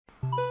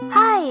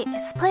Alright,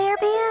 it's player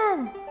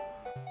BN!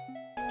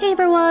 Hey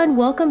everyone,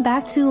 welcome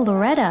back to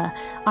Loretta.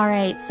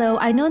 Alright, so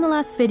I know in the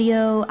last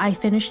video I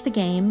finished the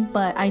game,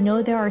 but I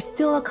know there are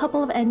still a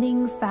couple of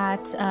endings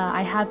that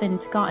I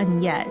haven't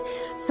gotten yet.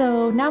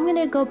 So now I'm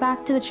gonna go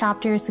back to the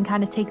chapters and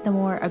kind of take the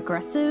more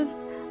aggressive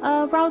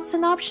routes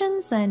and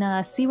options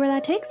and see where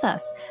that takes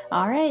us.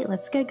 Alright,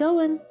 let's get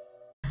going.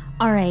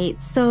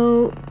 Alright,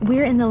 so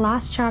we're in the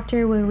last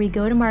chapter where we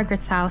go to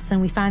Margaret's house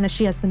and we find that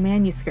she has the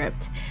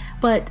manuscript.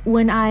 But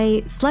when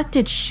I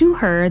selected shoot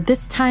her,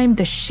 this time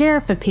the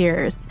sheriff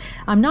appears.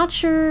 I'm not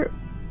sure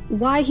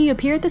why he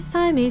appeared this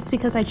time. Maybe it's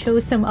because I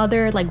chose some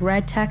other like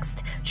red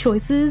text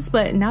choices,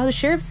 but now the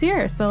sheriff's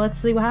here, so let's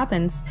see what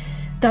happens.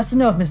 That's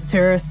enough, Mrs.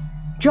 Harris.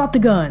 Drop the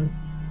gun.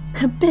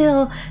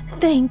 Bill,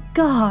 thank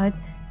God.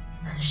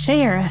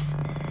 Sheriff,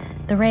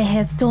 the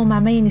redhead stole my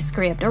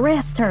manuscript.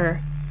 Arrest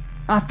her.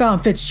 I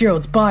found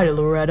Fitzgerald's body,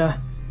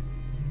 Loretta.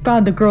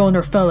 Found the girl and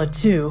her fella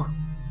too.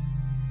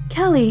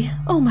 Kelly,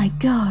 oh my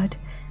God.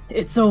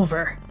 It's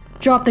over.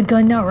 Drop the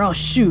gun now or I'll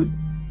shoot.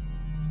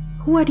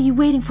 What are you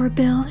waiting for,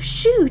 Bill?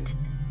 Shoot!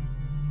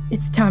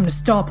 It's time to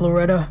stop,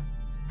 Loretta.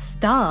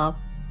 Stop?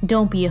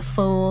 Don't be a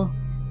fool.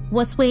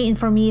 What's waiting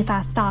for me if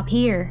I stop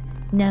here?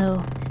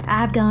 No,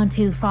 I've gone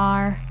too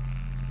far.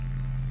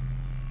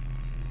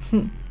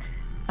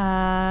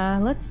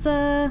 let's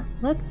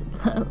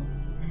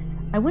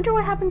I wonder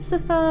what happens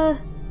if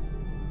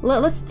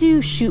let's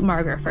do shoot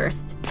Margaret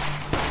first.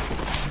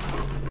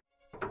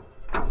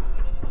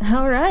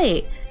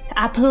 Alright,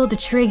 I pulled the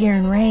trigger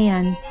and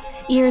ran.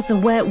 Ears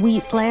of wet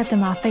wheat slapped in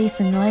my face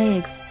and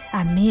legs.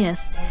 I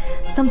missed.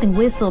 Something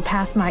whistled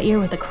past my ear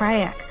with a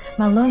crack.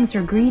 My lungs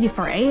were greedy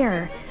for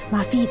air.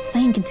 My feet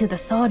sank into the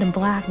sodden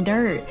black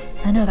dirt.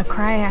 Another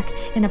crack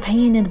and a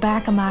pain in the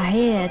back of my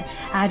head.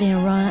 I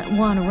didn't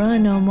want to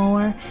run no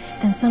more.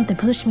 Then something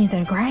pushed me to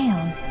the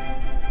ground.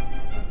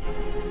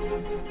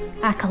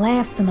 I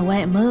collapsed in the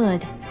wet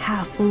mud.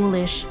 How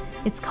foolish.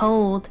 It's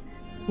cold.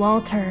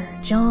 Walter,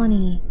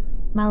 Johnny,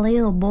 my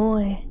little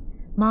boy.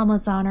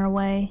 Mama's on her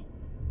way.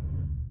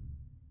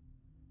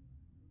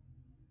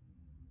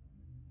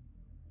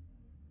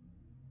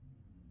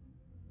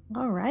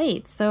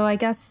 Alright, so I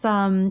guess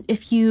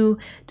if you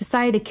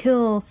decide to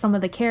kill some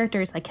of the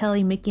characters like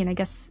Kelly, Mickey, and I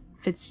guess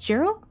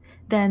Fitzgerald,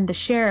 then the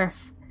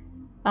sheriff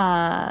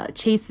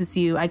chases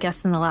you, I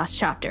guess, in the last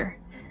chapter.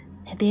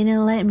 And they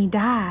didn't let me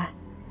die.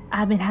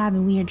 I've been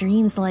having weird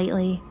dreams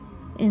lately.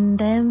 In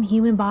them,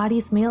 human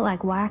bodies melt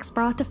like wax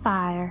brought to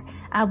fire.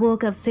 I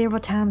woke up several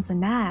times a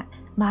night.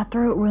 My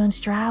throat runs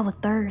dry with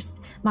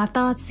thirst. My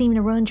thoughts seem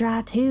to run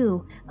dry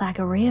too, like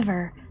a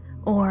river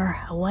or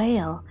a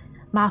whale.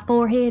 My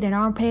forehead and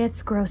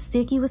armpits grow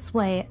sticky with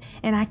sweat,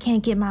 and I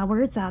can't get my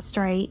words out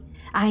straight.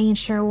 I ain't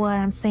sure what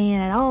I'm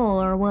saying at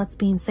all or what's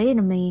being said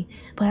to me,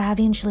 but I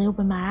eventually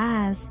open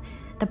my eyes.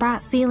 The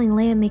bright ceiling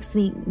lamp makes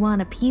me want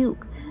to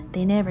puke.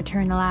 They never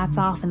turn the lights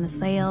off in the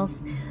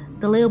cells.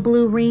 The little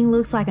blue ring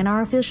looks like an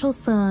artificial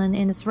sun,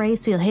 and its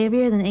rays feel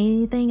heavier than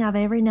anything I've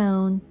ever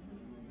known.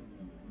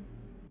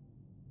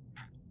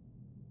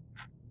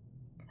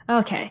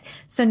 Okay,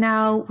 so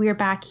now we're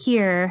back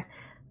here,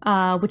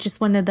 which is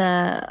one of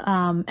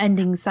the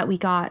endings that we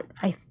got.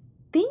 I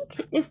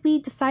think if we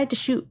decide to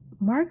shoot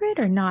Margaret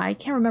or not, I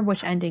can't remember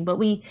which ending, but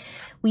we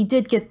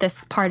did get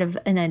this part of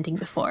an ending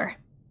before.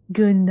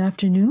 Good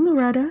afternoon,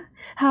 Loretta.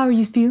 How are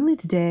you feeling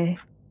today?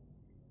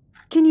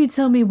 Can you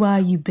tell me why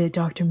you bit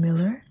Dr.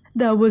 Miller?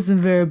 That wasn't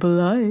very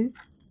polite.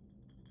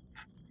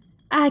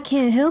 I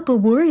can't help but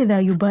worry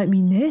that you'll bite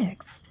me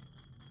next.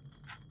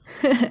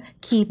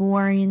 Keep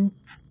worrying.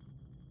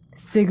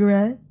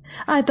 Cigarette?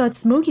 I thought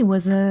smoking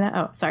wasn't allowed.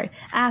 Oh, sorry.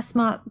 I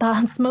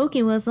thought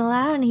smoking wasn't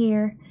allowed in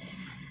here.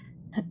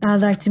 I'd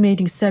like to make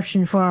an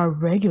exception for our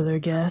regular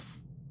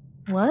guests.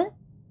 What?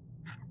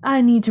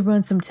 I need to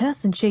run some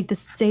tests and check the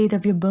state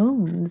of your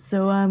bones,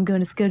 so I'm going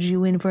to schedule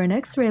you in for an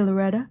x-ray,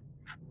 Loretta.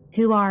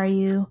 Who are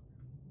you?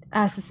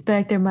 I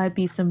suspect there might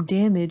be some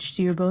damage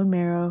to your bone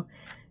marrow.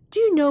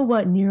 Do you know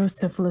what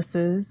neurosyphilis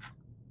is?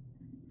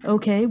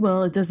 Okay,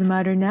 well, it doesn't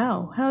matter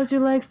now. How's your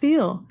leg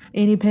feel?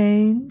 Any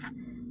pain?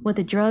 With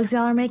the drugs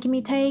y'all are making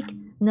me take,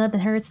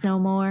 nothing hurts no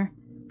more.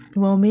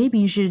 Well, maybe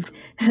you should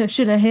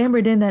have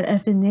hammered in that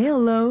effing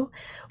nail, though.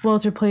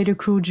 Walter played a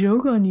cruel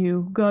joke on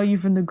you. Got you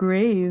from the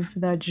grave,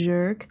 that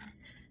jerk.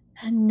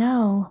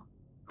 No.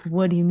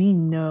 What do you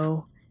mean,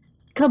 no?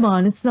 Come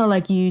on, it's not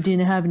like you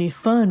didn't have any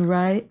fun,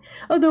 right?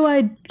 Although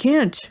I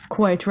can't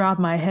quite wrap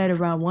my head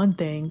around one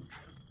thing.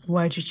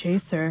 Why'd you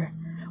chase her?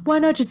 Why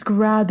not just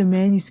grab the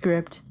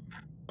manuscript?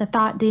 The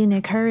thought didn't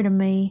occur to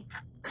me.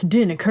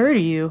 Didn't occur to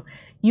you?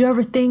 You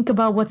ever think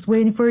about what's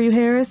waiting for you,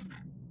 Harris?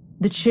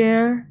 The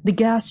chair? The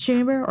gas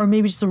chamber? Or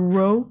maybe just a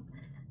rope?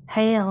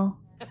 Hell.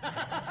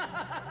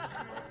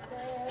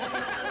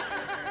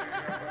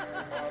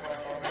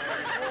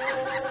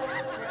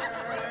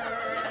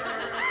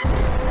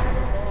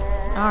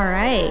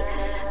 Alright,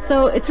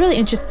 so it's really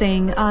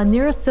interesting.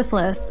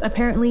 Neurosyphilis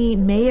apparently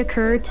may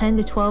occur 10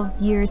 to 12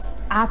 years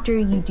after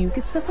you do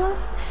get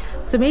syphilis.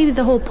 So maybe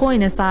the whole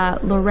point is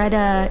that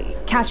Loretta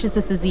catches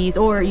this disease,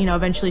 or, you know,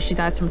 eventually she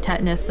dies from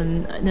tetanus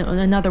and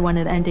another one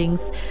of the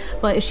endings.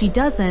 But if she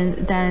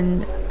doesn't,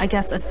 then I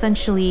guess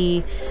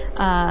essentially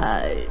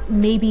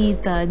maybe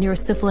the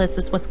neurosyphilis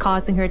is what's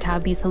causing her to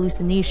have these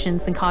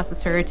hallucinations and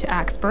causes her to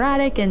act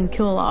sporadic and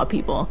kill a lot of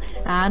people.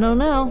 I don't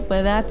know,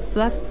 but that's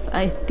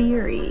a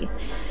theory.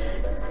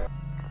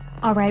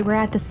 Alright, we're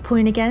at this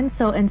point again,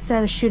 so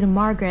instead of shooting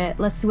Margaret,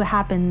 let's see what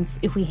happens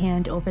if we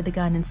hand over the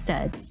gun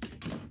instead.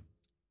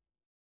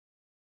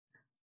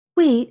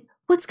 Wait,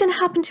 what's gonna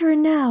happen to her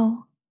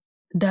now?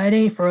 That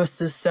ain't for us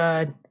to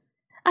decide.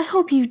 I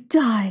hope you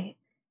die.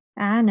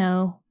 I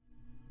know.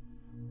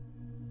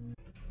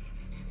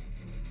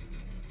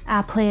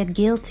 I pled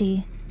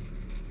guilty.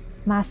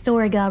 My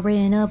story got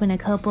written up in a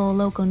couple of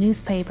local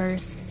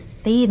newspapers.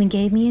 They even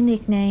gave me a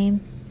nickname,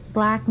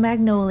 Black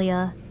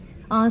Magnolia.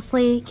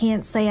 Honestly,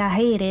 can't say I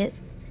hate it.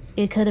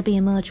 It could have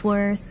been much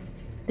worse.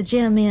 The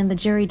gentlemen and the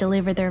jury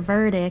delivered their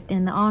verdict,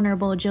 and the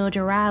Honorable Judge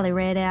O'Reilly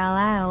read it out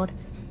loud.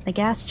 The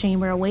gas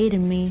chamber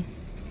awaited me.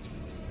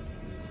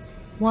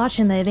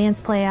 Watching the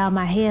events play out in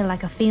my head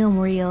like a film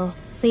reel,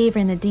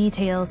 savoring the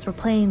details,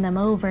 replaying them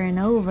over and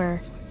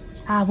over,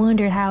 I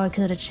wondered how it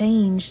could have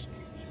changed.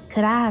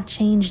 Could I have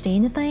changed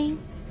anything?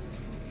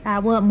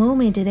 At what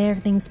moment did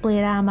everything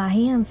split out of my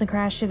hands and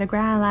crash to the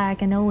ground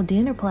like an old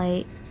dinner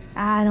plate?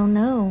 I don't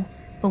know.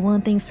 But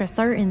one thing's for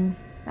certain,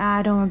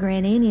 I don't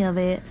regret any of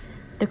it.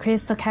 The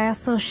crystal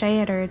castle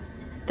shattered.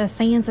 The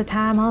sands of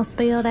time all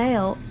spilled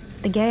out.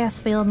 The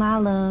gas filled my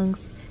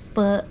lungs.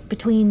 But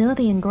between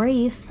nothing and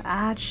grief,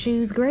 I'd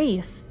choose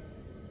grief.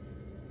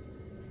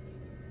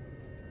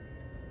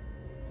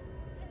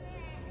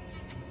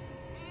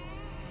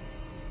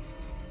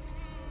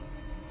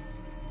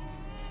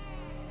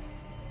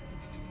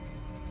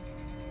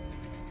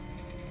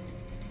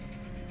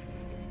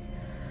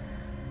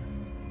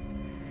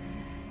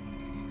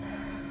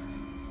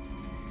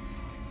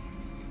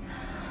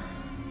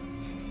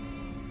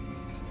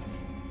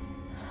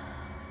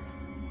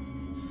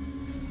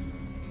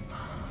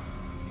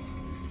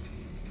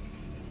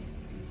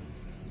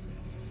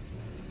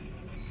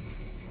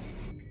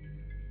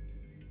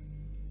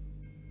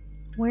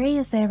 Where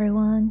is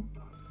everyone?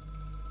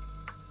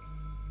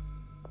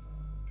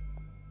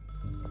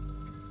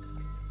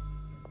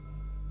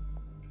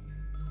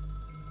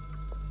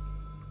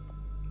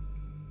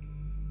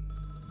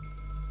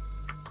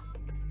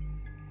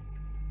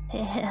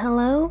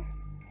 Hello?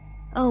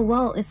 Oh,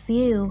 Walt, it's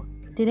you.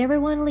 Did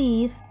everyone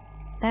leave?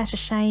 That's a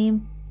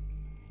shame.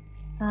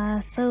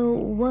 So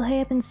what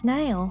happens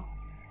now?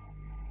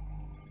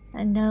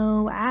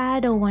 No, I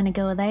don't want to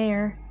go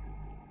there.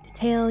 To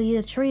tell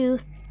you the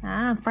truth,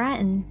 I'm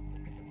frightened.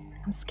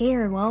 I'm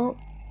scared, Walt.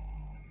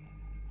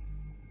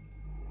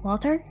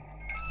 Walter?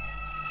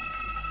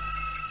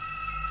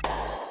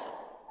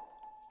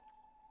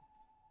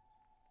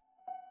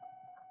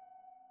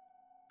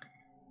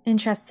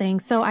 Interesting.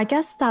 So I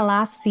guess that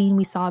last scene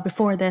we saw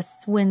before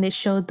this, when they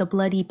showed the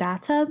bloody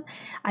bathtub,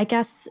 I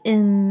guess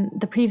in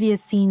the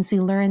previous scenes we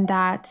learned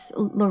that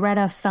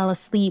Loretta fell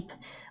asleep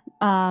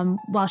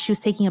while she was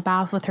taking a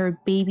bath with her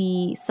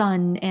baby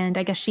son, and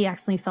I guess she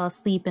accidentally fell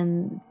asleep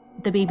and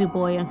the baby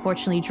boy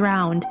unfortunately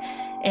drowned,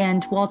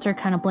 and Walter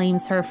kind of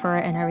blames her for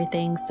it and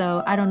everything.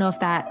 So I don't know if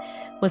that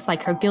was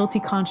like her guilty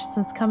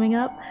consciousness coming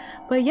up,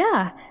 but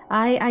yeah,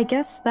 I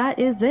guess that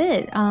is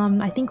it.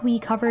 I think we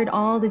covered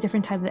all the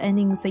different type of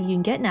endings that you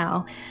can get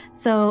now.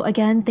 So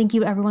again, thank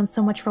you everyone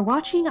so much for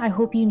watching. I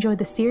hope you enjoyed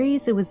the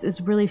series. It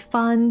was really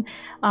fun,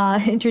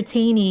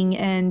 entertaining,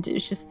 and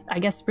it's just, I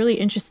guess, really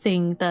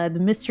interesting, the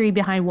mystery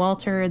behind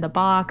Walter, the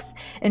box,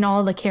 and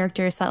all the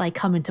characters that like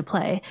come into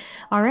play.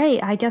 All right,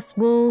 I guess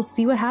we'll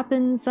see what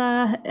happens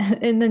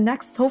in the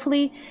next,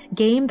 hopefully,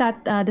 game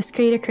that this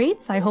creator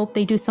creates. I hope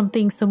they do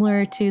something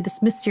similar to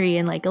this mystery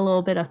and like a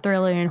little bit of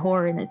thriller and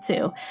horror in it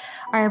too.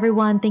 All right,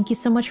 everyone, thank you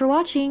so much for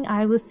watching.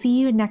 I will see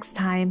you next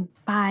time.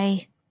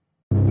 Bye.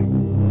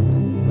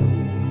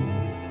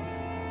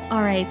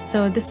 All right,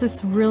 so this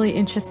is really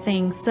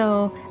interesting.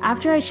 So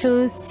after I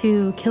chose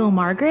to kill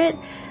Margaret,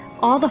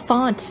 all the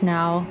font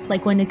now,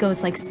 like when it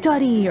goes like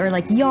study or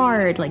like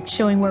yard, like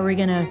showing where we're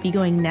gonna be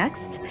going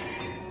next,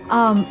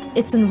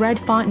 it's in red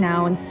font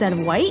now instead of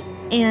white.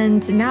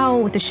 And now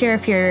with the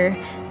sheriff here,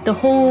 the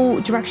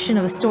whole direction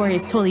of the story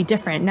is totally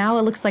different. Now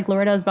it looks like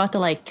Loretta is about to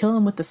like kill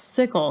him with the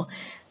sickle.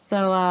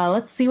 So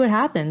let's see what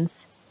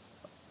happens.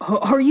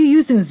 Are you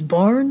using this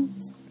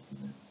barn?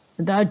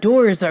 That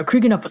door is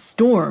creaking up a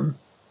storm.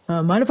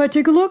 Mind if I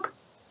take a look?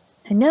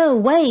 No,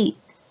 wait.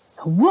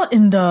 What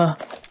in the...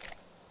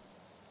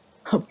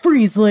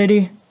 Freeze,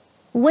 lady.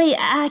 Wait,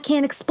 I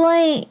can't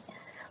explain.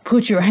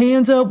 Put your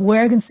hands up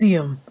where I can see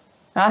them.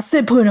 I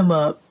said put them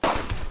up.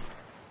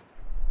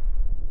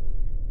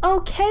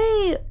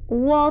 Okay,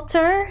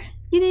 Walter.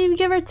 You didn't even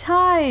give her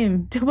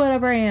time to put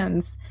up her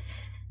hands.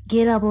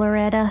 Get up,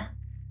 Loretta.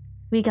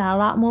 We got a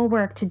lot more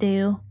work to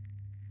do.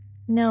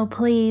 No,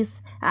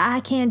 please. I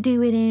can't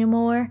do it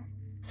anymore.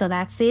 So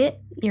that's it?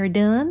 You're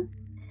done?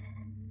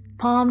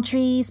 Palm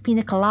trees,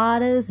 pina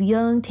coladas,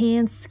 young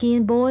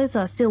tan-skinned boys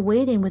are still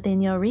waiting within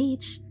your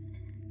reach.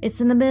 It's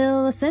in the middle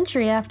of the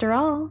century after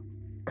all.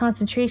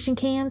 Concentration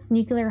camps,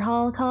 nuclear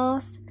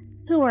holocaust.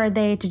 Who are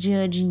they to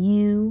judge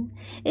you?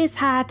 It's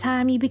high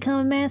time you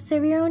become a master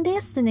of your own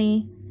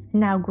destiny.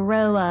 Now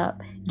grow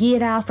up,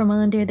 get out from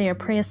under their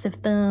oppressive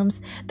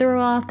thumbs,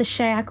 throw off the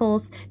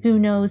shackles. Who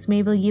knows,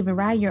 maybe you'll even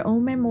write your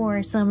own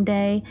memoir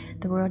someday.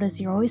 The world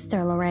is your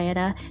oyster,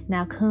 Loretta.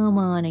 Now come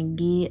on and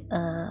get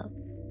up.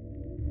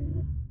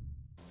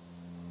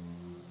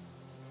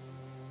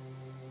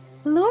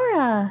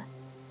 Laura!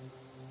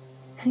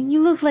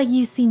 You look like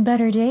you've seen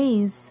better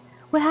days.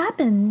 What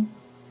happened?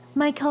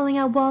 Mike calling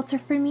out Walter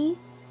for me?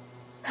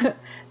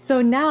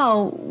 So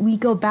now we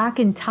go back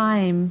in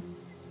time.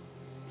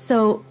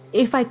 So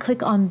if I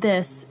click on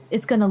this,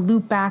 it's going to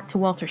loop back to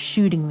Walter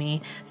shooting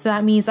me. So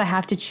that means I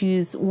have to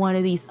choose one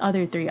of these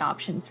other 3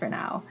 options for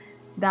now.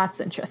 That's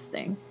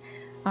interesting.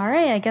 All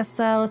right, I guess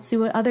let's see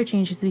what other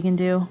changes we can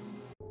do.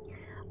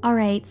 All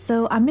right,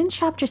 so I'm in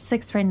chapter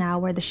 6 right now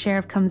where the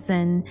sheriff comes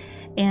in,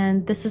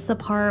 and this is the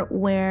part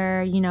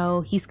where, you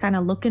know, he's kind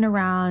of looking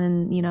around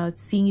and, you know,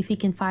 seeing if he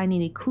can find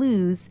any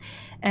clues.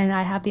 And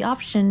I have the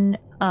option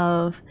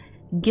of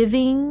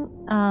giving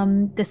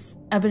this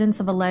evidence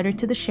of a letter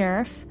to the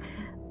sheriff,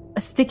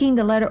 sticking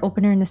the letter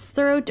opener in his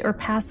throat, or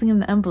passing him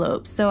the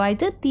envelope. So I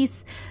did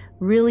these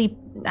really,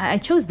 I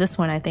chose this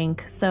one, I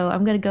think. So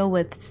I'm gonna go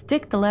with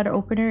stick the letter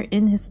opener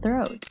in his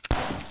throat.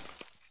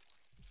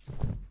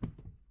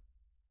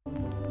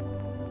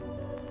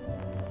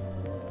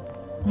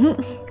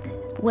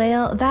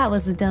 Well, that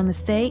was a dumb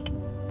mistake.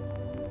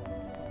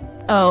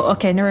 Oh,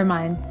 okay, never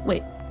mind.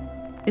 Wait,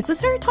 is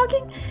this her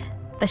talking?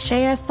 The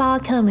sheriff saw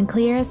it coming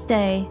clear as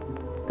day.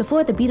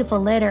 Before the beautiful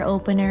letter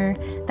opener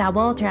that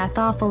Walter had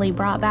thoughtfully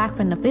brought back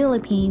from the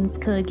Philippines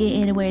could get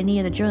anywhere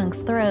near the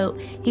drunk's throat,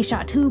 he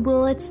shot 2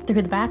 bullets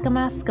through the back of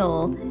my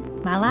skull.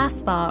 My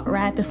last thought,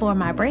 right before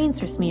my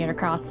brains were smeared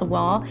across the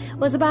wall,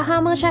 was about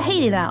how much I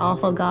hated that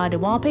awful gaudy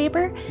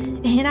wallpaper.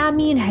 And I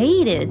mean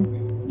hated.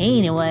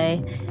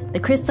 Anyway, the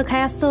Crystal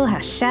Castle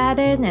has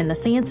shattered and the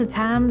sands of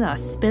time are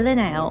spilling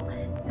out.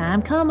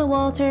 I'm coming,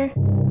 Walter.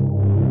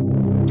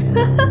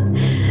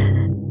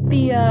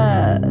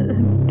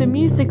 The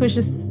music was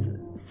just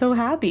so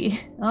happy.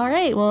 All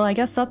right, well, I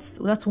guess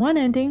that's one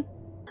ending.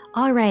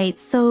 All right,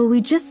 so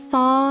we just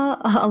saw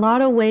a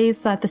lot of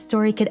ways that the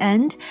story could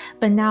end,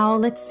 but now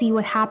let's see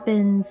what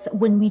happens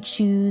when we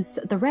choose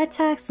the red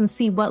text and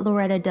see what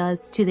Loretta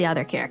does to the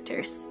other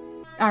characters.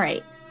 All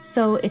right,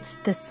 so it's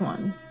this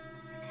one.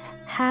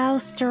 How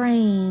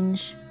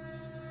strange.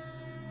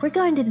 We're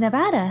going to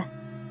Nevada.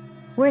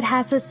 Word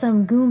has it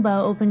some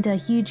Goomba opened a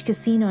huge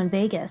casino in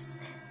Vegas.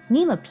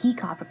 Name a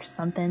peacock or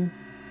something.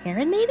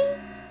 Heron maybe?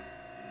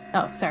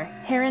 Oh, sorry.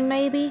 Heron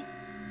maybe?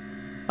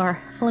 Or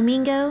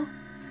flamingo?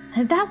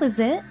 That was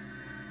it.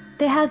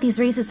 They have these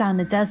races out in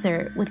the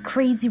desert with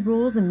crazy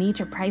rules and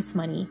major prize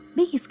money.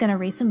 Mickey's gonna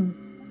race in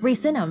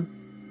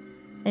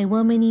them. A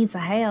woman needs a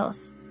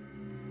house.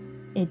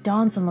 It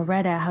dawns on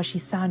Loretta how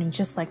she's sounding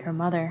just like her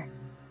mother.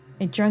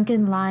 A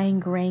drunken, lying,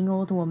 graying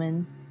old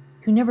woman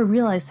who never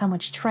realized how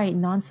much trite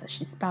nonsense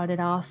she spouted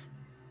off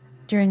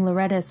during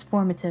Loretta's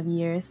formative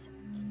years.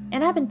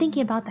 And I've been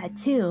thinking about that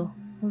too.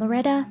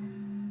 Loretta,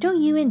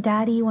 don't you and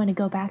Daddy want to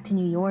go back to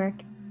New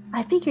York?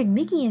 I figured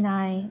Mickey and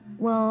I,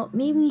 well,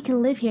 maybe we could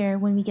live here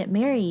when we get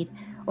married,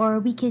 or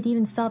we could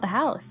even sell the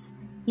house.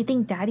 You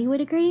think Daddy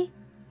would agree?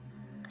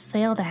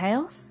 Sell the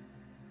house?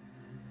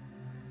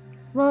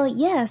 Well,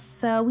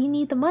 yes, we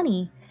need the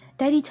money.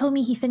 Daddy told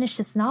me he finished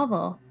his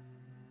novel.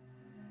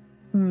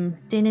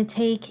 Didn't it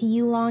take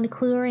you long to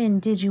clue her in,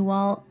 did you,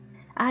 Walt?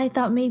 I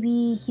thought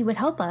maybe he would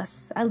help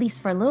us, at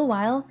least for a little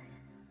while.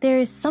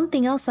 There's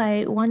something else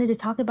I wanted to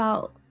talk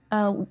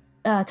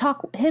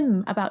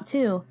him about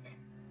too.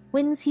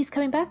 When's he's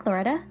coming back,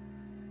 Loretta?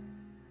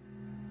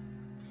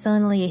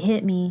 Suddenly it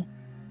hit me.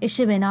 It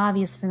should have been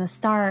obvious from the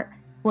start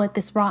what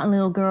this rotten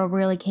little girl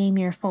really came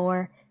here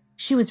for.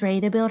 She was ready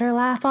to build her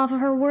life off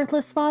of her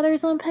worthless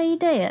father's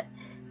unpaid debt.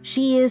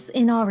 She is,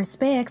 in all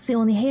respects, the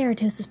only heir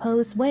to his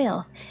supposed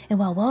wealth, and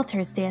while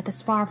Walter's death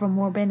is far from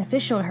more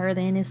beneficial to her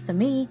than it is to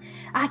me,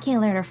 I can't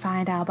let her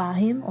find out about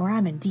him or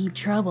I'm in deep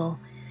trouble.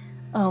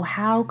 Oh,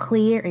 how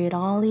clear it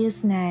all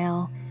is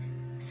now.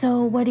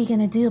 So what are you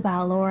gonna do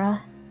about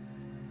Laura?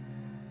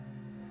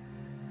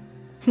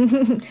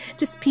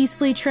 Just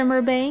peacefully trim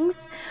her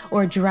bangs?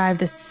 Or drive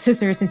the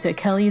scissors into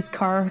Kelly's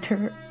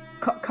carotid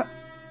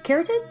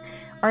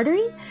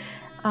artery?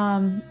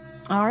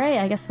 Alright,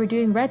 I guess we're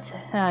doing red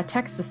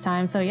text this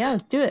time, so yeah,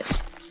 let's do it.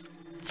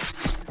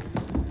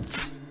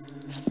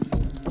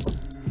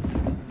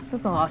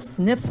 That's a lot of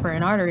snips for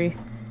an artery.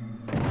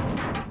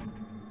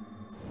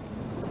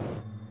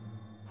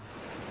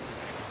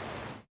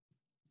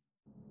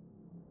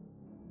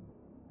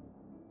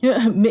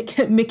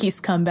 Mickey's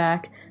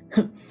comeback.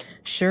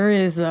 Sure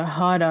is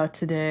hot out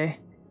today.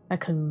 I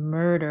could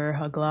murder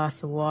a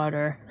glass of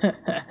water.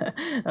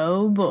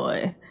 Oh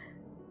boy.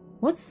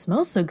 What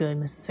smells so good,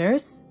 Mrs.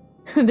 Harris?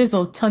 There's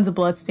tons of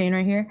blood stain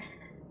right here.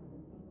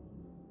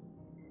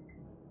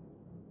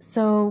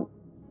 So,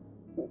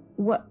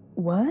 what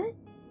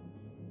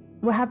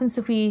happens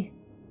if we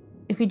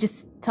we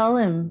just tell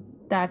him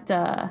that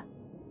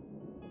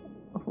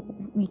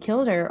we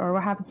killed her, or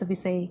what happens if we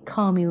say,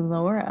 call me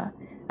Laura?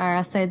 Or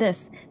I'll say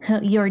this,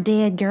 your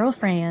dead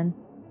girlfriend.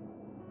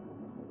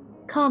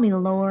 Call me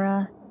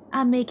Laura.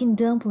 I'm making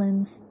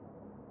dumplings.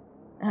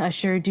 I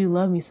sure do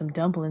love me some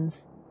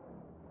dumplings.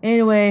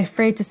 Anyway,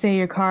 afraid to say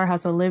your car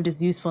has outlived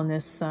its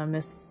usefulness,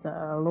 Miss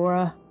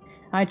Laura.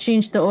 I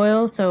changed the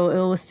oil so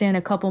it'll withstand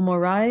a couple more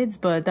rides,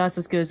 but that's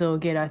as good as it'll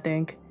get, I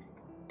think.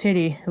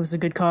 Pity, it was a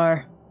good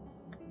car.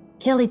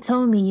 Kelly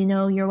told me you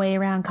know your way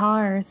around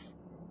cars.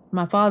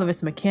 My father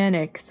was a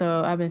mechanic,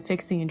 so I've been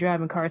fixing and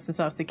driving cars since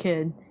I was a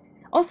kid.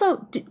 Also,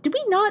 did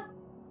we not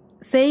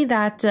say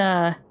that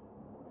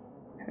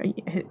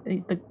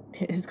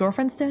his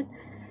girlfriend's dead?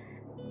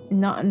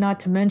 Not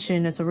to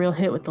mention it's a real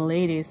hit with the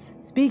ladies.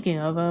 Speaking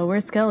of,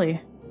 where's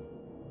Kelly?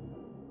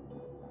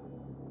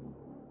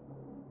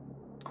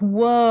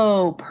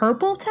 Whoa,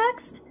 purple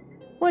text?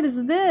 What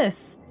is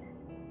this?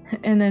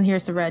 And then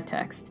here's the red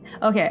text.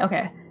 Okay.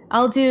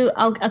 I'll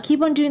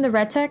keep on doing the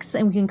red text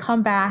and we can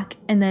come back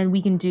and then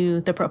we can do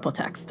the purple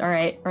text, all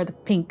right? Or the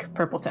pink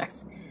purple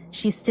text.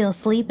 She's still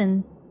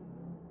sleeping.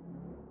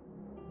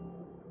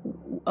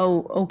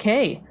 Oh,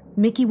 okay.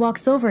 Mickey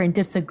walks over and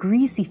dips a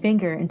greasy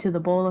finger into the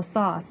bowl of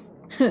sauce.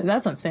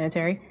 That's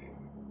unsanitary.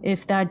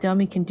 If that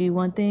dummy can do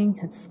one thing,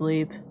 it's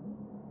sleep.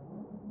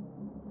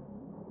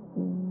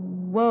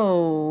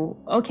 Whoa.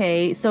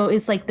 Okay, so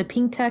is like the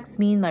pink text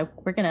mean like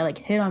we're gonna like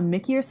hit on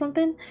Mickey or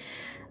something?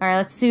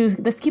 Alright,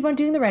 let's keep on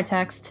doing the red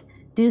text.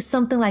 Do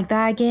something like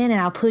that again and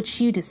I'll put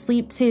you to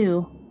sleep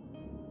too.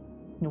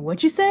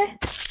 What'd you say?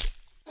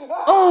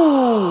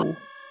 Oh!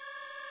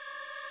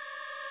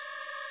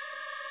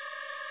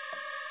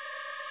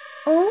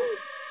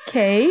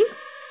 Okay.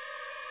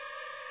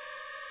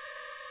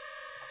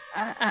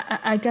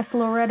 I guess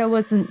Loretta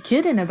wasn't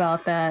kidding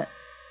about that.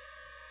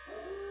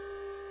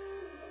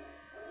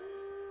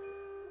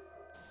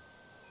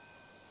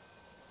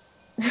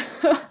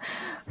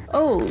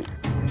 Oh,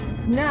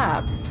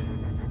 snap.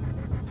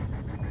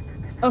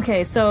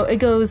 Okay, so it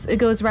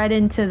goes right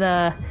into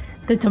the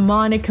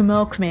demonic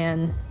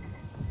milkman.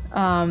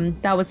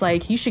 That was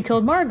like, you should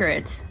kill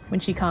Margaret when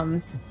she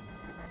comes.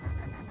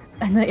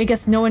 And I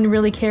guess no one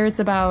really cares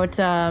about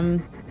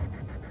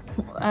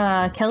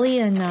Kelly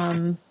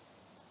and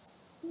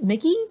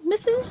Mickey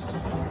missing?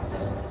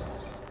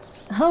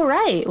 All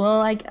right.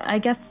 Well, I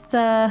guess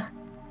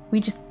we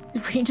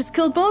just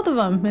killed both of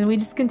them and we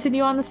just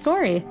continue on the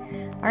story.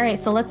 All right,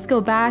 so let's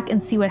go back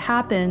and see what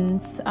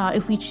happens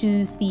if we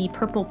choose the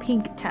purple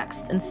pink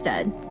text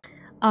instead.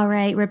 All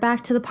right, we're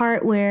back to the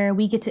part where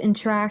we get to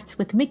interact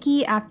with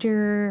Mickey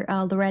after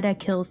Loretta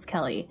kills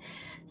Kelly.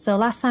 So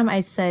last time I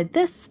said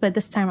this, but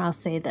this time I'll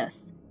say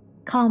this.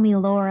 Call me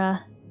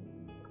Laura.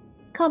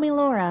 Call me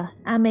Laura.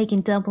 I'm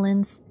making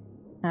dumplings.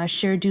 I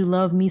sure do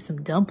love me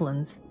some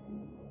dumplings.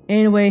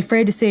 Anyway,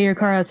 afraid to say your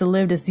car has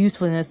outlived its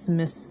usefulness,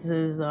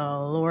 Mrs.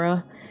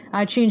 Laura.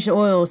 I changed the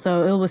oil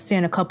so it'll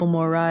withstand a couple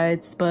more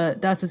rides,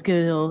 but that's as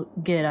good as it'll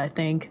get, I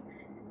think.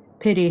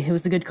 Pity, it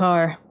was a good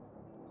car.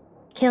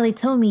 Kelly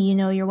told me you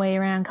know your way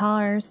around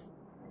cars.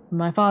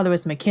 My father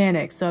was a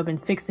mechanic, so I've been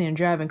fixing and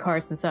driving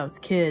cars since I was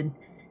a kid.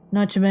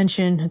 Not to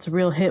mention, it's a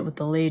real hit with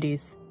the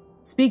ladies.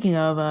 Speaking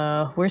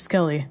of, where's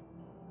Kelly?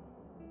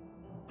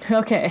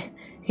 Okay,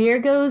 here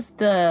goes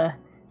the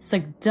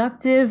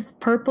seductive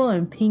purple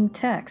and pink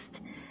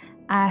text.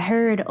 I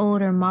heard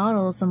older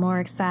models are more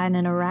exciting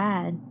in a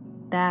ride.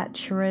 That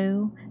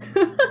true?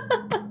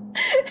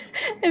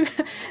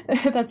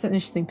 That's an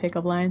interesting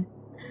pickup line.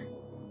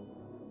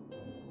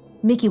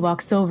 Mickey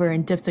walks over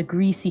and dips a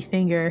greasy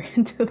finger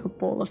into the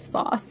bowl of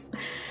sauce.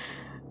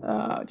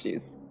 Oh,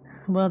 jeez.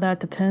 Well,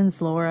 that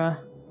depends,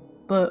 Laura.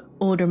 But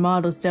older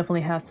models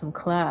definitely have some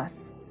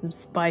class, some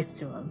spice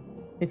to them,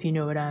 if you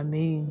know what I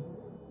mean.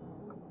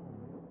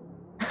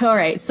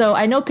 Alright, so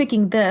I know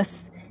picking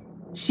this,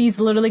 she's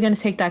literally going to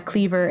take that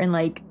cleaver and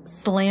like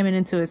slam it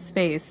into his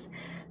face.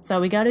 So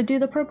we gotta do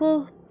the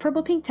purple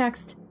pink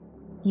text.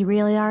 You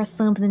really are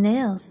something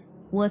else.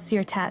 What's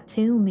your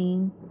tattoo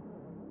mean?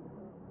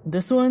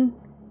 This one?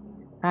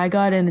 I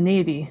got it in the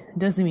Navy. It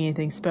doesn't mean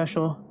anything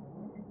special.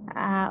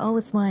 I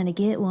always wanted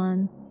to get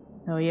one.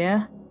 Oh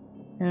yeah?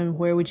 And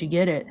where would you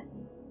get it?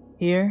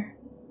 Here?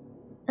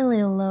 A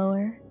little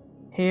lower.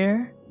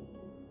 Here?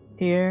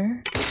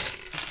 Here?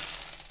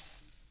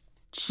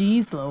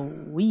 Jeez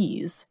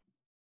Louise.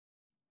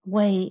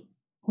 Wait,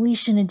 we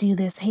shouldn't do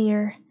this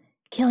here.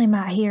 Kelly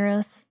might hear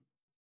us.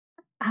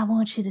 I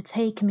want you to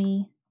take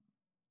me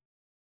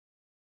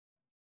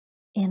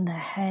in the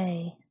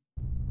hay.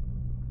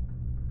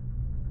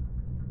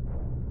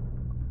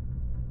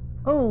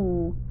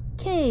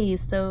 Okay,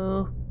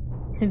 so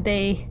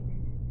they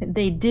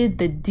did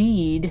the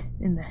deed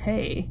in the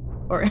hay,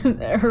 or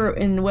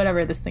in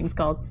whatever this thing's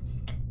called.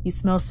 You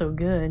smell so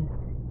good.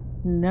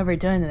 Never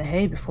done in the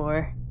hay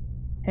before.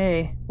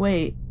 Hey,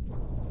 wait.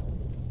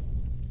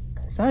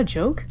 Is that a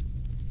joke?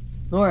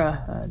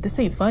 Laura, this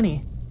ain't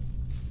funny.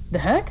 The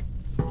heck?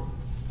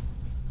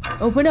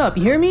 Open up,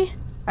 you hear me?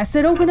 I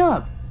said open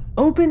up!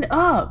 Open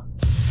up!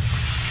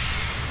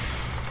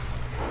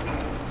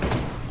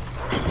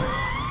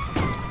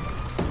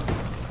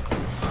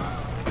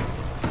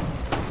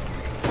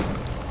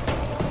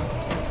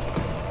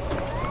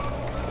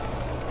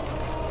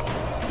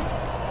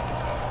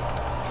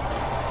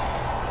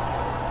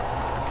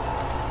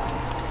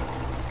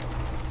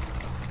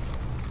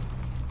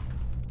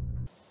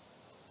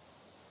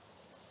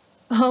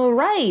 Oh,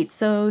 right.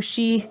 So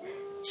she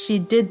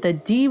did the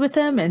deed with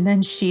him, and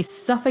then she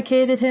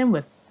suffocated him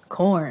with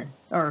corn.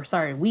 Or,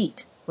 sorry,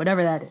 wheat.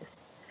 Whatever that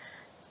is.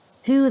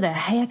 Who the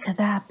heck could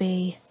that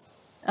be?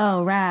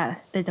 Oh,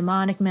 right. The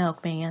demonic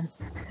milkman.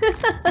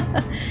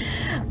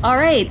 All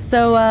right.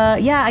 So,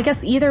 yeah, I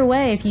guess either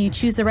way, if you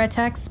choose the red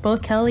text,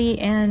 both Kelly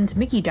and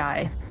Mickey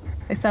die.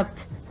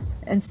 Except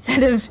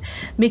instead of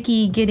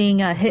Mickey getting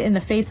hit in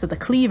the face with a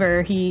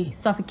cleaver, he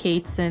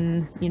suffocates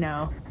and, you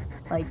know,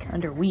 like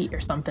under wheat or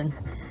something.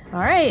 All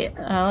right,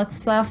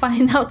 let's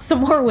find out some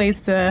more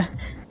ways for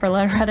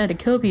Loretta to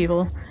kill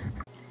people.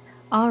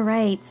 All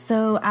right,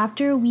 so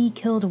after we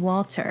killed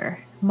Walter,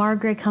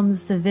 Margaret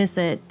comes to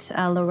visit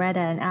Loretta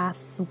and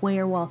asks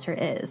where Walter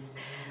is.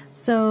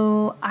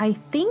 So I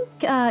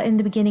think in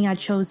the beginning I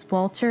chose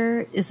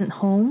Walter isn't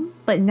home,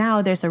 but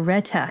now there's a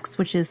red text,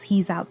 which is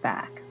he's out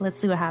back. Let's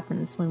see what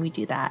happens when we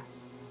do that.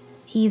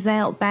 He's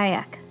out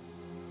back.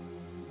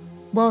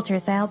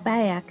 Walter's out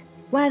back.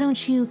 Why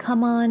don't you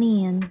come on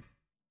in?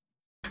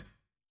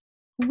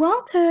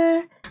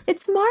 Walter,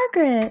 it's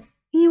Margaret.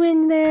 You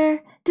in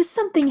there? Did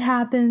something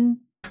happen?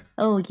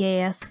 Oh,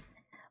 yes.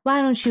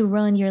 Why don't you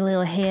run your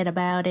little head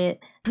about it?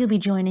 You'll be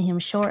joining him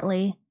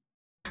shortly.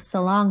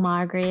 So long,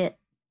 Margaret.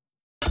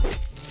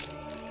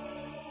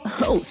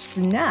 Oh,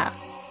 snap.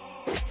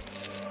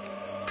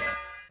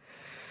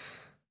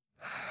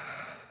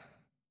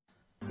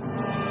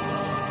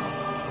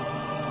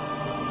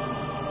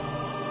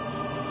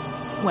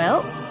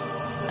 Well,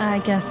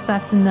 I guess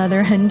that's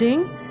another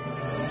ending.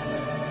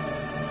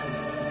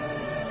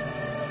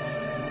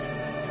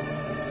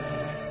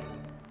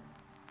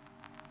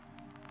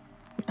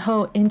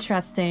 Oh,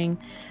 interesting.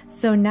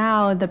 So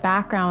now the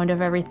background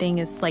of everything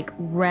is like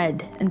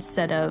red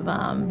instead of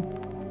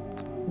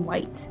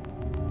white.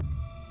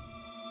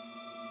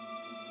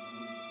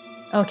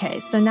 Okay,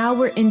 so now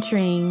we're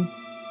entering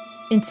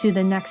into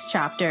the next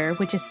chapter,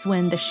 which is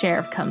when the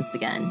sheriff comes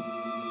again.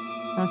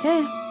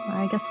 Okay,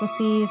 I guess we'll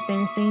see if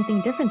there's anything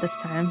different this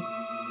time.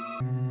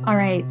 All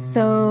right,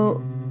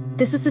 so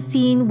this is a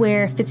scene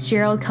where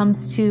Fitzgerald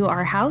comes to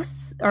our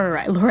house,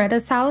 or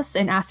Loretta's house,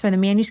 and asks for the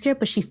manuscript,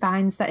 but she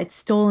finds that it's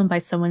stolen by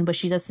someone, but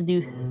she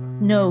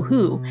doesn't know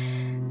who.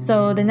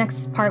 So the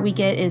next part we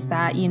get is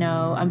that, you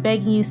know, I'm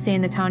begging you, stay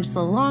in the town just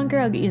a little longer,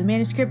 I'll get you the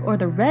manuscript, or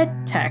the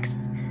red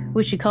text,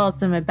 which she calls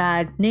them a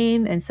bad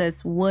name and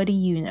says, what do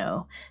you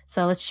know?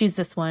 So let's choose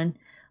this one.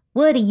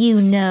 What do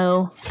you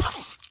know?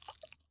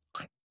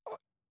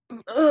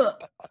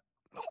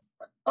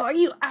 Are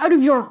you out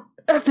of your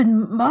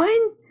effing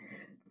mind?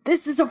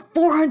 This is a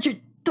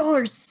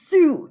 $400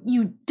 suit,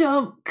 you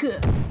dumb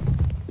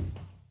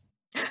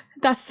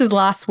That's his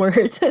last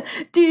words.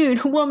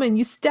 Dude, woman,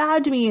 you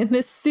stabbed me and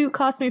this suit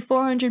cost me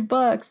 $400.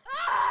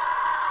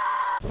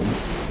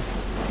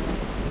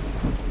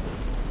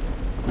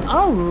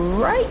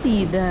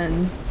 Alrighty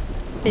then.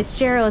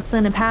 Fitzgerald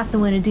sent a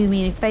passing one to do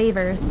me any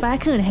favors, but I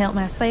couldn't help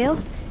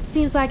myself.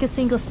 Seems like a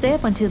single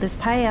step onto this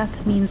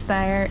path means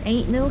there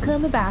ain't no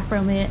coming back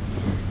from it.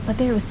 But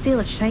there was still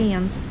a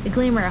chance, a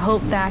glimmer of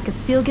hope that I could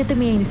still get the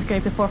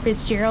manuscript before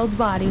Fitzgerald's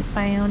body was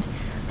found.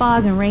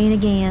 Fog and rain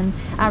again.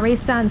 I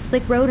raced down the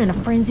slick road in a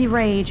frenzied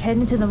rage,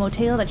 heading to the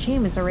motel that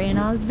Chambers had written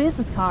on his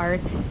business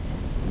card.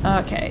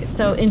 Okay,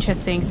 so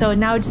interesting. So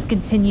now it just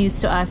continues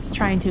to us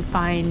trying to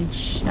find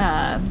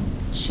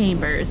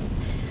Chambers.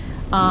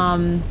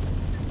 Alright,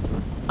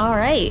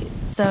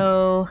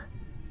 so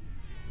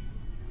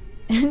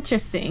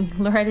interesting.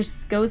 Loretta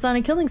just goes on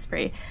a killing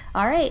spree.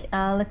 Alright,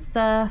 let's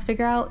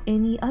figure out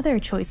any other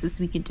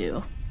choices we could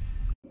do.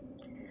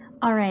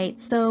 Alright,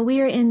 so we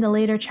are in the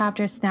later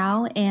chapters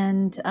now,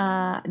 and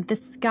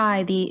this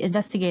guy, the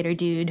investigator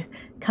dude,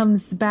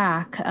 comes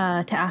back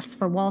to ask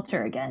for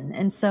Walter again.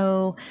 And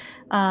so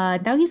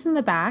now he's in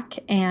the back,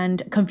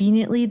 and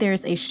conveniently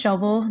there's a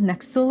shovel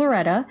next to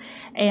Loretta,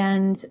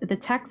 and the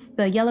text,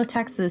 the yellow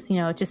text is, you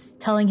know, just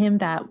telling him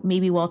that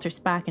maybe Walter's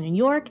back in New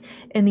York,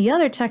 and the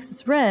other text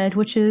is red,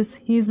 which is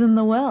he's in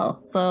the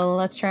well. So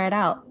let's try it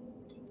out.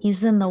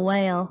 He's in the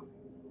well.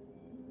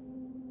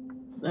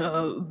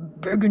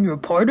 Begging your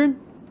pardon?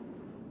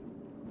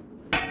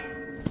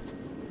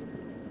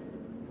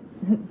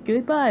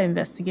 Goodbye,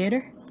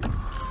 investigator.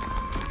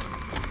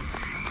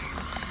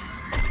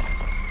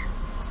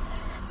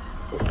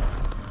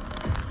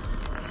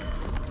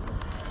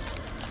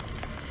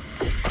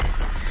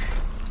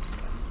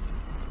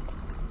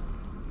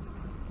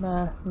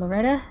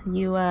 Loretta,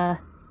 you,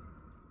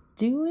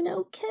 doing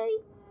okay?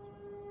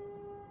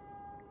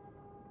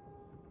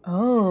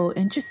 Oh,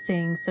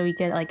 interesting. So we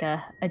get like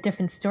a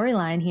different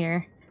storyline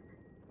here.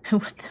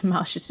 With the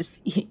mouse is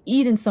just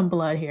eating some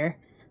blood here.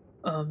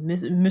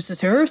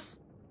 Mrs. Harris?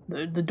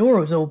 The door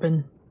was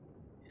open.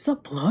 Is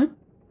that blood?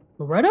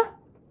 Loretta?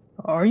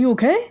 Are you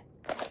okay?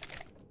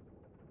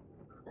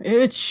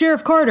 It's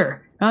Sheriff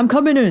Carter. I'm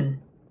coming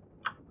in.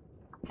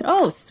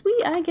 Oh,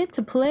 sweet. I get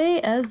to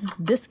play as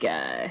this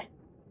guy.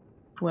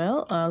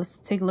 Well, let's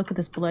take a look at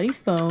this bloody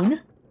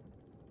phone.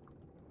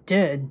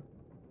 Dead.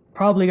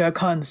 Probably got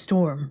caught in the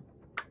storm.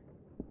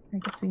 I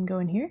guess we can go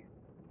in here.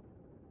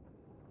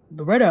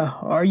 Loretta,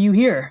 are you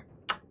here?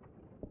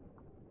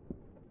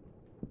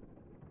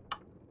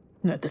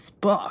 Not this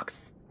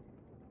box.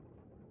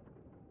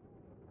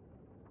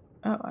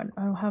 Oh, I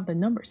don't have the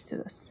numbers to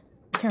this.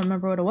 I can't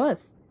remember what it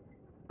was.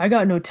 I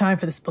got no time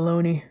for this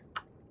baloney.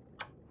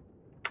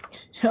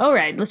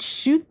 Alright, let's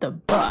shoot the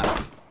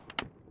box.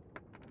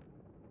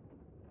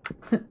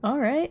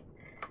 Alright.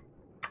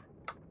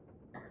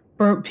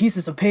 Burnt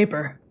pieces of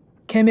paper.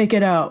 Can't make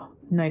it out.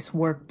 Nice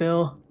work,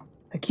 Bill.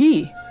 A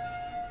key.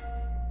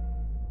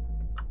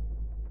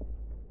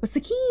 Was the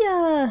key,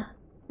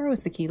 where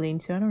was the key leading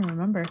to? I don't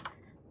remember.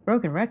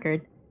 Broken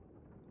record.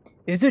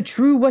 Is it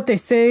true what they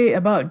say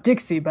about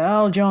Dixie by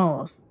Al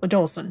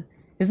Jolson?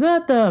 Isn't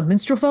that the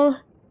minstrel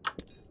fella?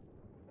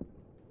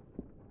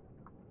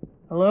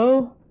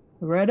 Hello?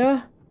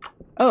 Loretta?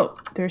 Oh,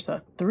 there's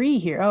a 3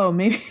 here. Oh,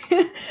 maybe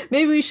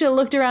maybe we should have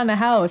looked around the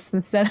house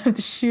instead of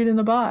just shooting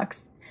the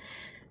box.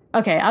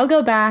 Okay, I'll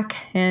go back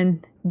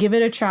and give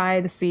it a try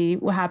to see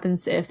what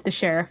happens if the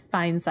sheriff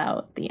finds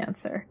out the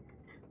answer.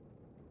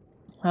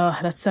 Oh,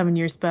 that's 7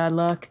 years bad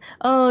luck.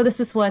 Oh,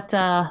 this is what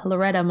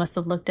Loretta must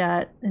have looked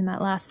at in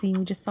that last scene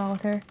we just saw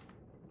with her.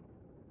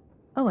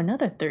 Oh,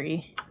 another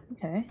 3.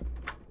 Okay.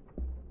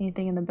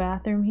 Anything in the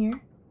bathroom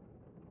here?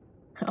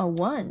 A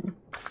 1.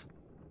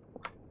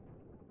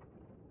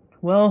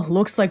 Well,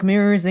 looks like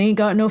mirrors ain't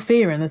got no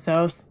favor in this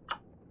house.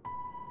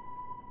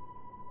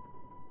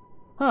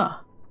 Huh.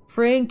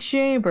 Frank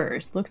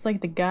Chambers. Looks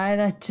like the guy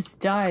that just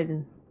died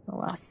in the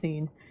last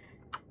scene.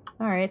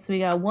 Alright, so we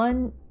got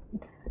 1...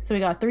 So we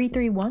got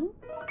 331.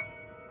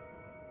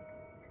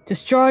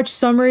 Discharge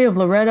summary of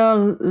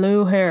Loretta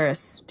Lou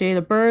Harris. Date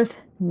of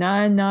birth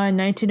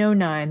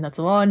 9/9/1909. That's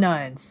a lot of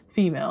 9s.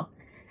 Female.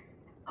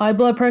 High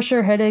blood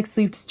pressure, headache,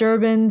 sleep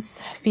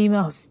disturbance,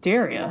 female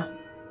hysteria.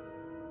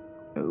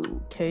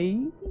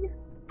 Okay.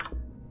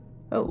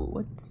 Oh,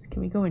 what's...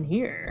 Can we go in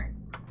here?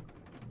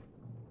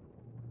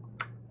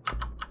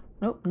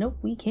 Nope,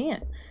 we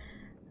can't.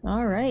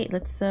 Alright,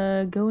 let's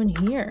go in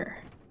here.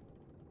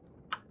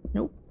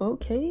 Nope,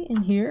 okay,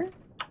 in here.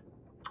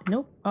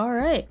 Nope,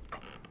 alright.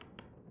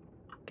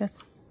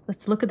 Guess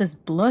let's look at this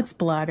blood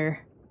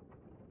splatter.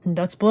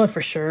 That's blood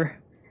for sure.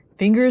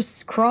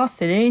 Fingers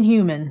crossed it ain't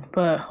human,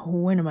 but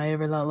when am I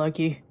ever that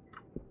lucky?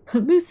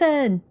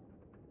 Moosehead!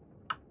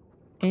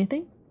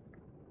 Anything?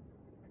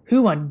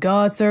 Who on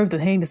God's earth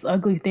would hang this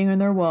ugly thing on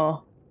their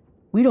wall?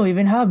 We don't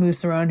even have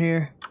moose around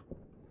here.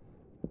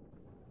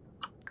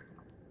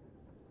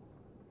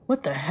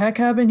 What the heck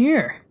happened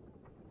here?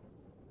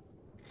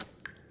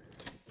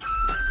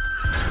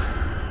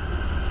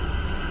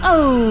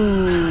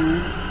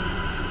 Oh!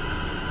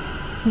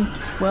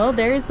 Well,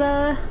 there's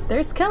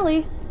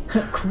Kelly.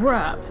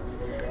 Crap.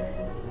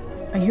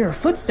 I hear her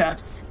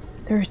footsteps.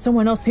 There's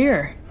someone else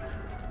here.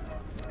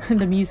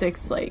 The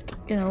music's like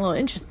getting a little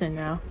interesting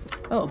now.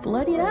 Oh,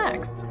 bloody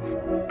axe.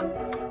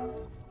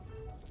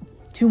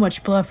 Too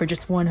much blood for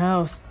just one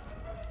house.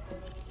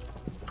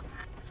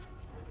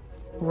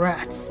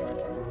 Rats.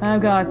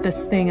 I've got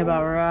this thing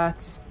about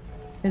rats.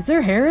 Is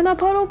there hair in that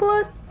puddle of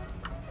blood?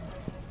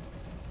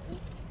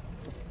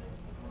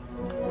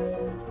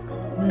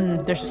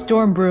 There's a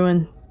storm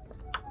brewing.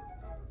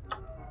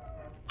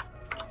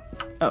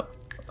 Oh,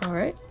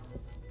 alright.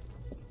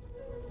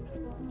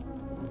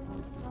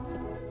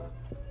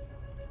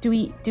 Do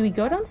we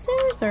go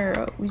downstairs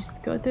or we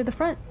just go through the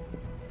front?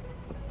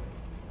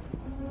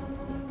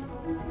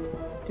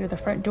 Through the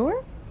front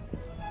door?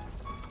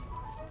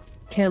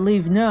 Can't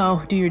leave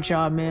now. Do your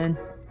job, man.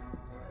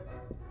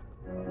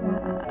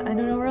 I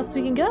don't know where else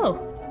we can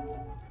go.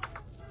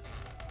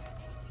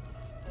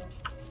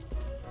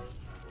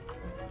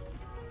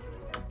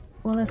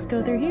 Well, let's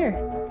go through here.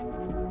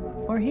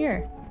 Or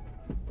here.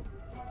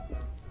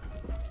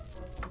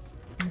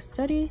 In the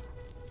study?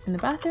 In the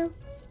bathroom?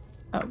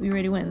 Oh, we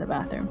already went in the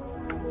bathroom.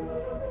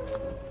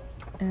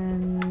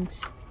 And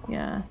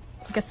yeah,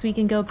 I guess we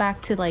can go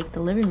back to like the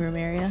living room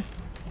area.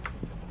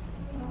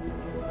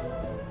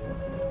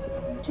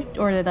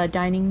 Or the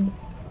dining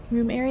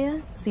room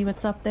area. See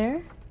what's up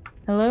there.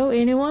 Hello,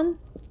 anyone?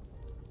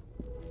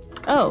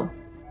 Oh,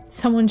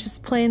 someone's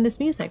just playing this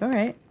music.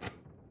 Alright.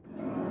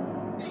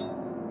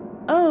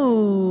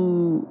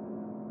 Oh.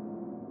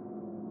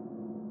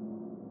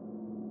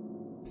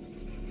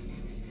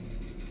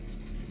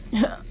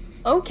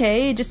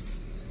 Okay,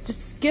 just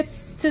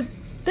skips to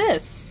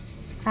this.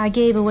 I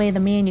gave away the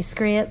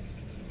manuscript.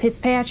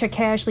 Fitzpatrick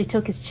casually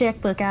took his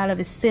checkbook out of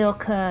his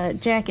silk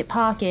jacket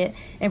pocket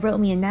and wrote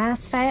me a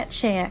nice fat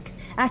check.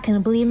 I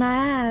couldn't believe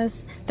my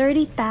eyes.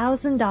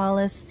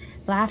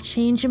 $30,000.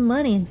 Life-changing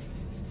money.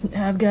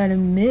 I've got to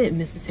admit,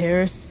 Mrs.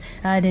 Harris,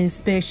 I didn't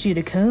expect you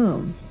to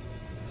come.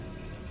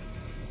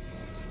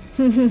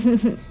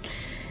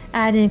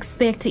 I didn't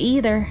expect to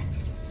either.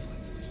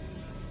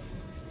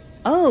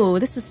 Oh,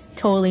 this is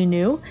totally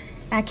new.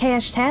 I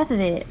cashed half of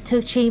it,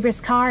 took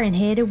Chambers' car and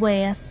headed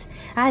west.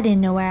 I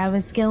didn't know where I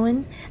was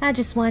going. I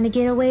just wanted to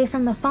get away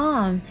from the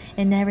farm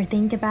and never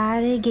think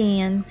about it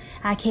again.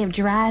 I kept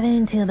driving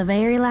until the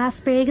very last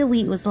sprig of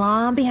wheat was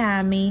long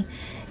behind me.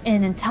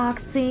 An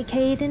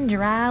intoxicating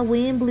dry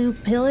wind blew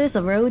pillars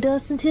of road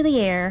dust into the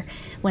air.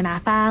 When I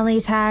finally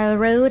tired of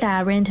the road,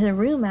 I rented a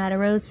room at a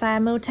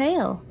roadside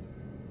motel.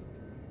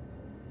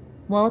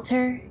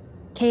 Walter,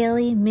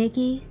 Kaylee,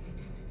 Mickey,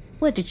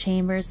 what did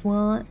Chambers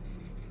want?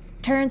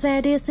 Turns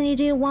out Disney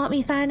didn't want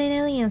me finding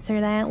out the answer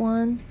to that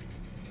one.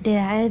 Did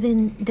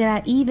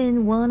I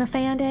even want to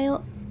find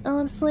out,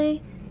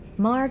 honestly?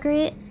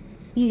 Margaret?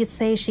 You could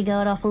say she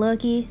got off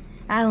lucky.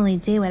 I only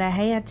did what I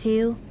had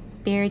to.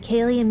 Buried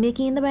Kaylee and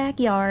Mickey in the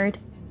backyard.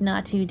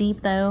 Not too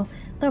deep though.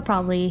 They'll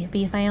probably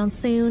be found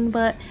soon,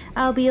 but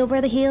I'll be over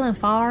the hill and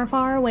far,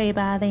 far away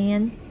by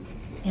then.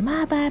 Am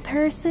I a bad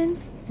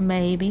person?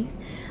 Maybe.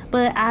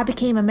 But I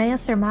became a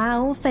master of my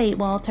own fate,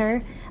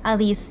 Walter. At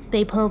least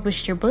they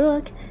published your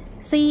book.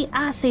 See,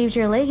 I saved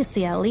your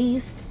legacy at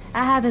least.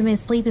 I haven't been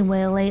sleeping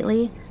well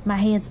lately. My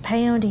head's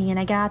pounding and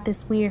I got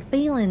this weird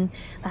feeling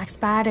like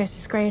spiders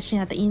are scratching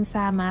at the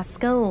inside of my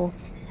skull.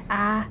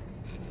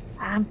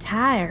 I'm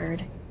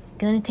tired.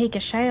 Gonna take a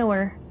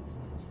shower.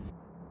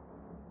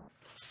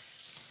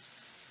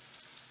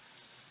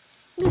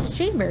 Who's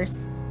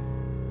Chambers?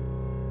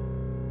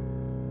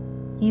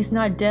 He's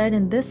not dead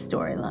in this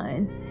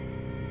storyline.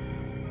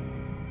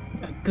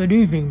 Good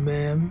evening,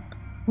 ma'am.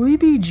 Will you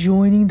be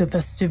joining the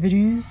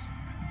festivities?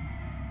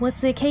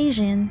 What's the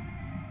occasion?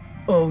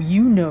 Oh,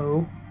 you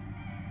know.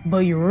 But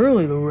you're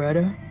early,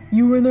 Loretta.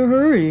 You were in a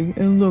hurry,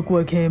 and look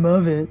what came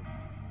of it.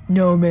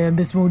 No, ma'am,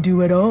 this won't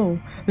do at all.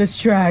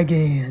 Let's try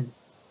again.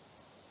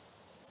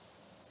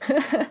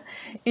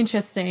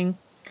 Interesting.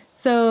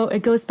 So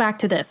it goes back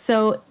to this.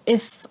 So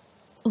if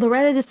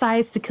Loretta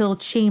decides to kill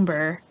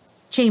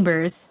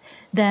Chambers,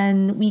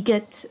 then we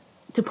get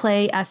to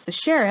play as the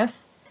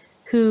sheriff,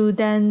 who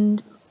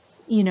then,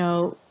 you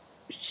know,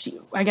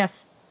 I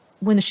guess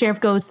when the sheriff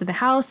goes to the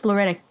house,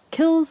 Loretta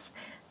kills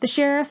the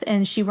sheriff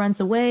and she runs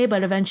away,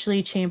 but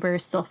eventually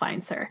Chambers still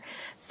finds her.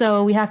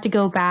 So we have to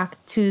go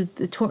back to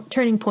the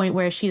turning point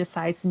where she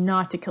decides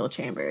not to kill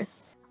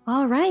Chambers.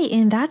 All right,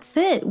 and that's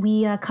it.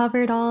 We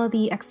covered all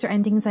the extra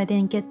endings I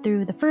didn't get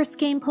through the first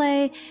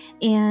gameplay,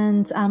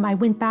 and I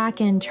went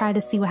back and tried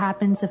to see what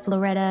happens if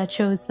Loretta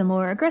chose the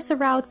more aggressive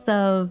routes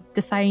of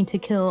deciding to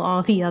kill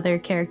all the other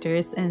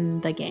characters in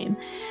the game.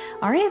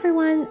 All right,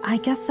 everyone, I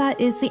guess that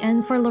is the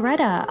end for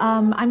Loretta.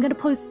 I'm going to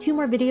post 2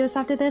 more videos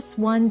after this,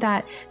 one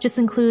that just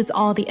includes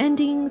all the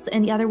endings,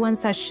 and the other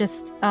ones that's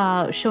just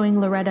showing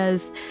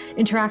Loretta's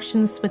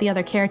interactions with the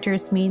other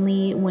characters,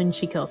 mainly when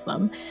she kills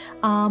them.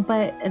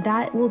 But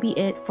that will be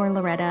it for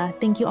Loretta.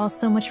 Thank you all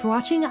so much for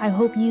watching. I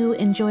hope you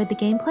enjoyed the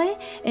gameplay,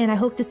 and I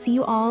hope to see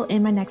you all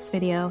in my next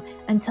video.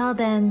 Until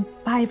then,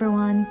 bye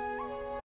everyone.